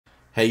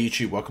Hey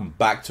YouTube, welcome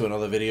back to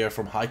another video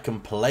from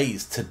Hyken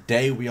Plays.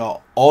 Today we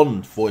are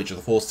on Voyage of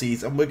the Four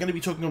Seas and we're going to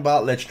be talking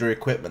about legendary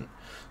equipment.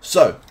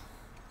 So,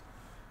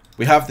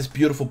 we have this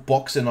beautiful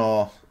box in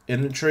our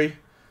inventory,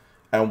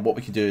 and what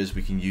we can do is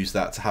we can use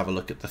that to have a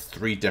look at the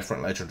 3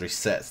 different legendary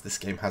sets this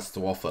game has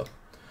to offer.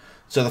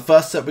 So the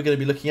first set we're going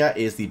to be looking at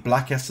is the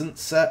Black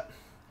Essence set.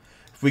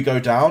 If we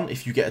go down,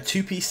 if you get a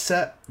 2-piece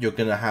set, you're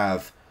going to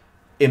have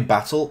in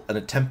battle and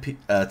a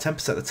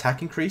 10%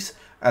 attack increase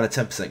and a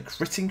 10%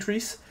 crit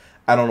increase.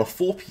 And on a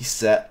 4-piece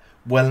set,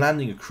 when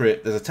landing a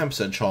crit, there's a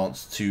 10%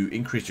 chance to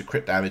increase your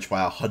crit damage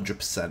by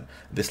 100%.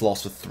 This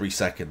lasts for 3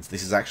 seconds.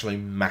 This is actually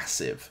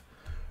massive,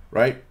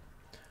 right?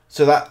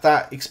 So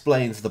that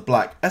explains the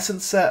Black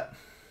Essence set.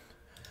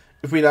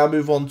 If we now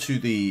move on to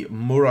the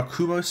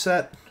Murakumo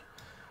set,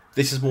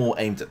 this is more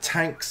aimed at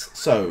tanks.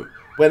 So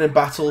when in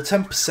battle,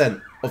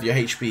 10% of your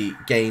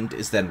HP gained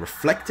is then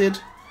reflected,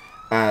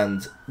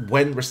 and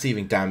when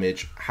receiving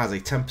damage, has a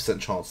 10%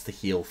 chance to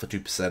heal for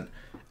 2%.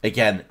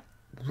 Again,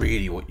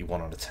 really what you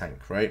want on a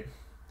tank, right?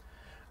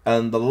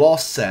 And the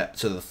last set,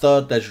 so the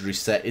third legendary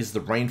set, is the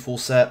Rainfall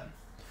set.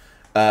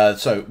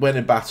 So when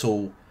in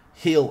battle,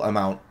 heal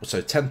amount, so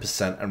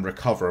 10%, and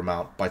recover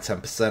amount by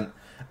 10%.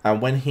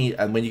 And when you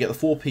get the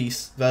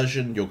 4-piece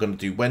version, you're going to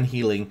do when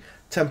healing,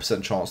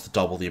 10% chance to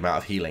double the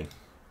amount of healing.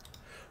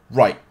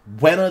 Right,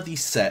 when are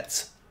these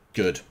sets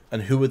good,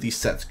 and who are these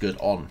sets good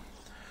on?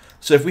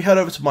 So if we head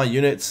over to my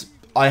units,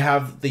 I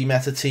have the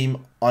meta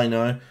team, I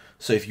know.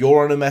 So if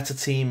you're on a meta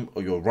team,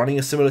 or you're running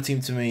a similar team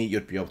to me,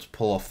 you'd be able to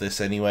pull off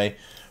this anyway.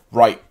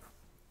 Right,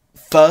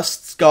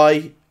 first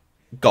guy,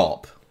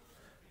 Garp.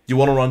 You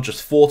want to run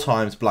just 4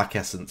 times Black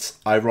Essence.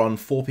 I run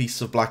 4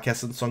 pieces of Black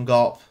Essence on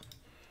Garp.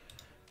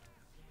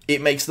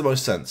 It makes the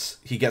most sense.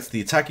 He gets the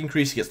attack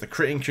increase, he gets the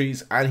crit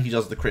increase, and he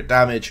does the crit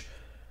damage.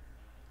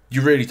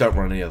 You really don't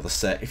run any other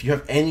set. If you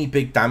have any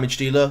big damage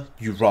dealer,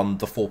 you run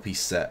the 4-piece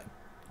set.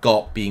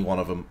 Garp being one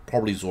of them,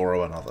 probably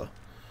Zoro another.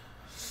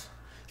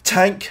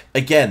 Tank,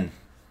 again,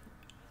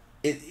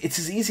 it's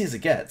as easy as it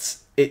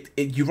gets.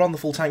 You run the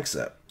full tank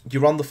set. You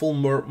run the full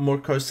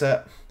Murko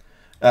set.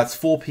 That's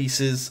 4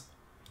 pieces.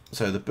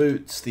 So the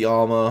boots, the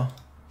armor,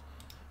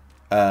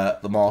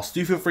 the mask.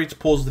 Do feel free to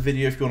pause the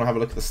video if you want to have a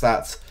look at the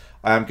stats.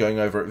 I am going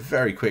over it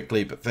very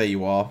quickly, but there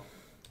you are.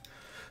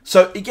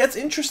 So it gets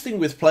interesting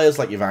with players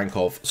like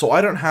Ivankov. So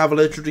I don't have a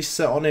legendary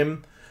set on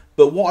him,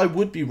 but what I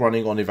would be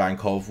running on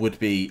Ivankov would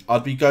be,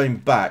 I'd be going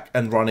back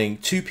and running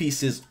 2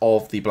 pieces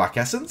of the Black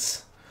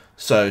Essence.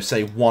 So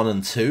say 1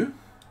 and 2.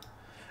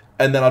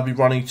 And then I'd be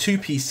running 2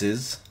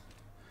 pieces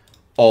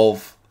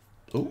of,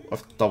 oh,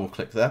 I've double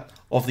clicked there,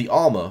 of the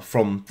armor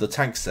from the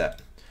tank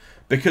set.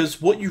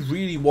 Because what you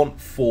really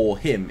want for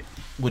him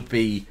would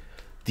be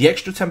the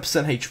extra 10%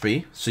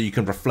 HP, so you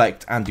can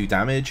reflect and do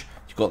damage.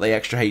 You've got the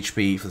extra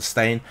HP for the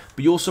stain,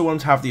 but you also want him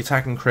to have the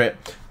attack and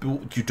crit,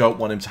 but you don't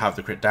want him to have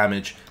the crit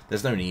damage.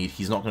 There's no need,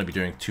 he's not going to be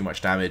doing too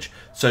much damage.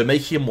 So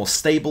making him more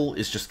stable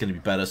is just going to be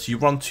better. So you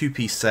run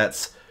 2-piece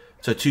sets,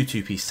 so 2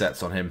 2-piece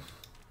sets on him.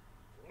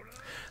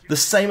 The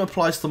same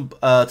applies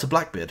to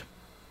Blackbeard.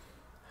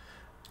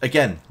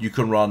 Again, you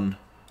can run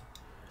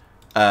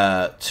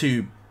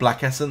 2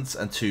 Black Essence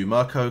and 2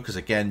 Murko, because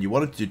again, you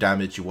want him to do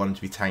damage, you want him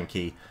to be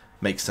tanky.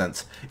 Makes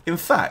sense. In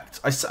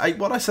fact,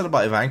 what I said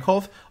about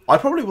Ivankov, I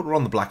probably wouldn't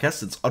run the Black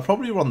Essence. I'd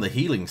probably run the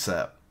healing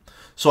set.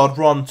 So I'd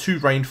run 2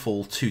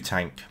 Rainfall, 2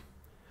 Tank.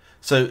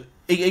 So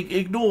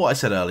ignore what I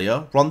said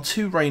earlier. Run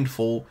 2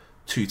 Rainfall,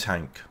 2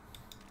 Tank.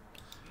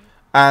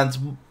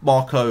 And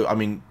Marco, I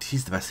mean,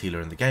 he's the best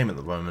healer in the game at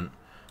the moment.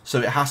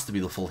 So it has to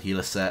be the full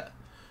healer set.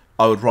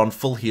 I would run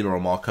full healer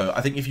on Marco.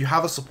 I think if you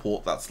have a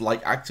support that's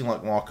like acting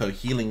like Marco,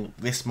 healing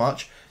this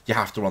much, you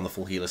have to run the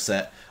full healer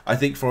set. I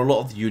think for a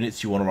lot of the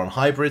units you want to run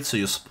hybrid, so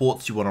your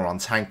supports you want to run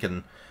tank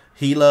and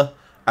healer,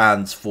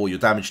 and for your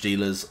damage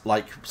dealers,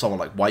 like someone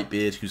like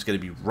Whitebeard, who's going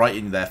to be right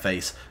in their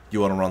face, you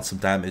want to run some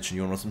damage and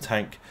you want to run some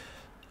tank.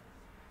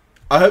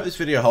 I hope this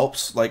video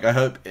helps. Like, I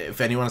hope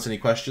if anyone has any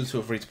questions,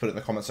 feel free to put it in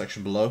the comment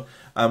section below,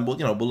 and we'll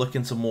look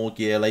into more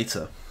gear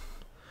later.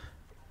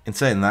 In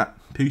saying that,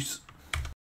 peace.